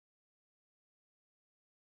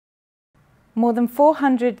More than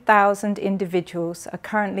 400,000 individuals are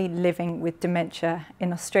currently living with dementia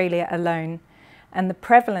in Australia alone, and the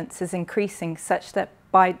prevalence is increasing such that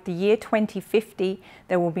by the year 2050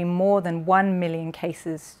 there will be more than 1 million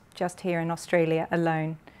cases just here in Australia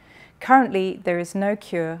alone. Currently there is no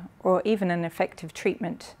cure or even an effective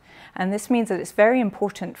treatment, and this means that it's very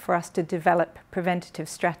important for us to develop preventative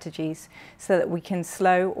strategies so that we can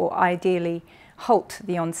slow or ideally halt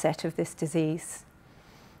the onset of this disease.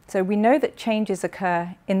 So we know that changes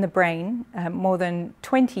occur in the brain more than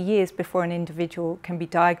 20 years before an individual can be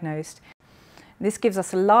diagnosed. This gives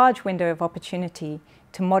us a large window of opportunity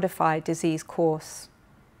to modify disease course.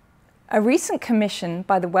 A recent commission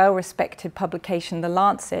by the well-respected publication The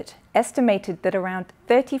Lancet estimated that around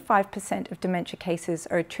 35% of dementia cases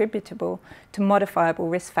are attributable to modifiable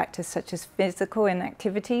risk factors such as physical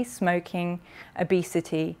inactivity, smoking,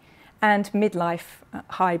 obesity, and midlife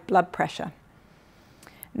high blood pressure.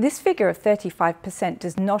 This figure of 35%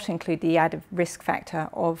 does not include the added risk factor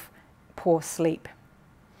of poor sleep.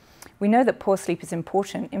 We know that poor sleep is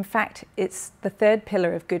important. In fact, it's the third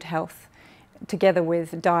pillar of good health, together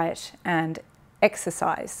with diet and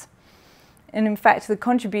exercise. And in fact, the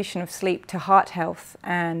contribution of sleep to heart health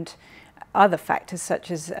and other factors such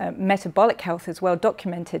as metabolic health is well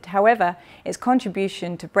documented. However, its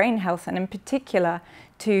contribution to brain health and in particular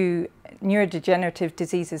to neurodegenerative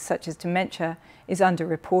diseases such as dementia is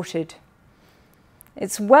underreported.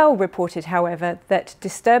 It's well reported, however, that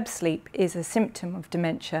disturbed sleep is a symptom of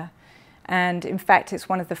dementia, and in fact it's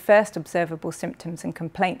one of the first observable symptoms and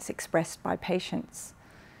complaints expressed by patients.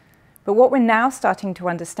 But what we're now starting to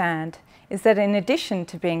understand is that in addition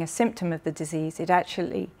to being a symptom of the disease, it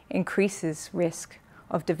actually increases risk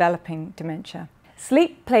of developing dementia.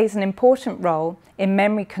 Sleep plays an important role in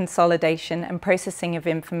memory consolidation and processing of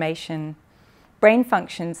information, brain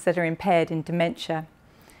functions that are impaired in dementia.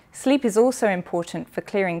 Sleep is also important for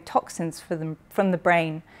clearing toxins from the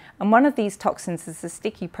brain, and one of these toxins is the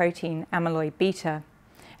sticky protein amyloid beta.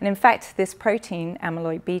 And in fact, this protein,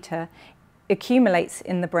 amyloid beta, accumulates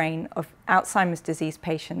in the brain of Alzheimer's disease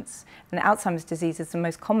patients, and Alzheimer's disease is the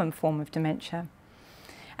most common form of dementia.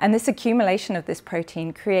 And this accumulation of this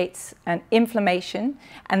protein creates an inflammation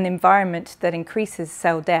and an environment that increases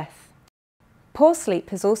cell death. Poor sleep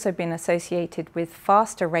has also been associated with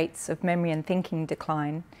faster rates of memory and thinking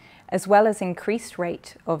decline, as well as increased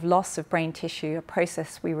rate of loss of brain tissue, a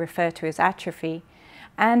process we refer to as atrophy,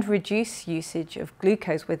 and reduced usage of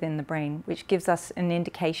glucose within the brain, which gives us an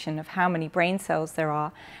indication of how many brain cells there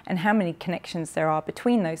are and how many connections there are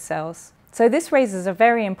between those cells. So this raises a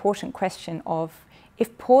very important question of,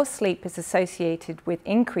 if poor sleep is associated with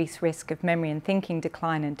increased risk of memory and thinking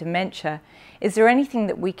decline and dementia, is there anything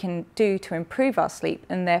that we can do to improve our sleep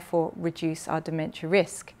and therefore reduce our dementia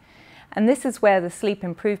risk? And this is where the sleep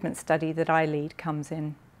improvement study that I lead comes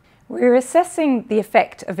in. We're assessing the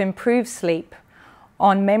effect of improved sleep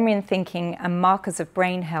on memory and thinking and markers of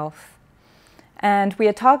brain health. And we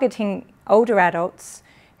are targeting older adults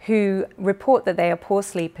who report that they are poor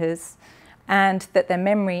sleepers and that their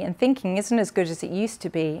memory and thinking isn't as good as it used to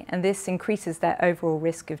be, and this increases their overall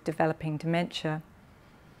risk of developing dementia.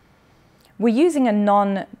 We're using a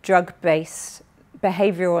non-drug-based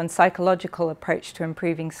behavioural and psychological approach to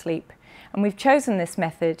improving sleep, and we've chosen this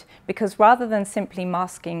method because rather than simply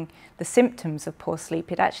masking the symptoms of poor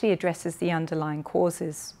sleep, it actually addresses the underlying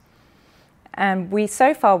causes. And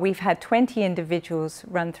so far we've had 20 individuals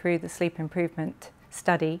run through the sleep improvement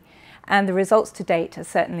study, and the results to date are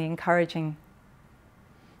certainly encouraging.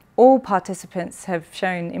 All participants have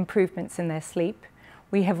shown improvements in their sleep.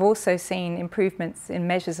 We have also seen improvements in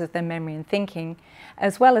measures of their memory and thinking,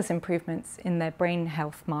 as well as improvements in their brain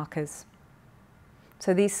health markers.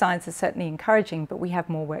 So these signs are certainly encouraging, but we have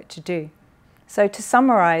more work to do. So to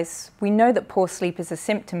summarise, we know that poor sleep is a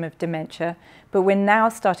symptom of dementia, but we're now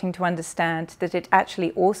starting to understand that it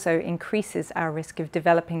actually also increases our risk of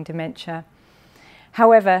developing dementia.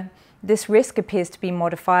 However, this risk appears to be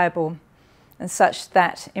modifiable, and such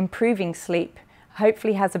that improving sleep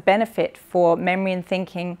hopefully has a benefit for memory and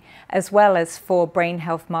thinking, as well as for brain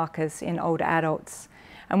health markers in older adults.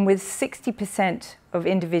 And with 60% of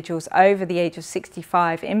individuals over the age of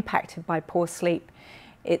 65 impacted by poor sleep,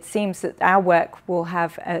 it seems that our work will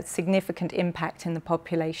have a significant impact in the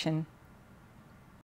population.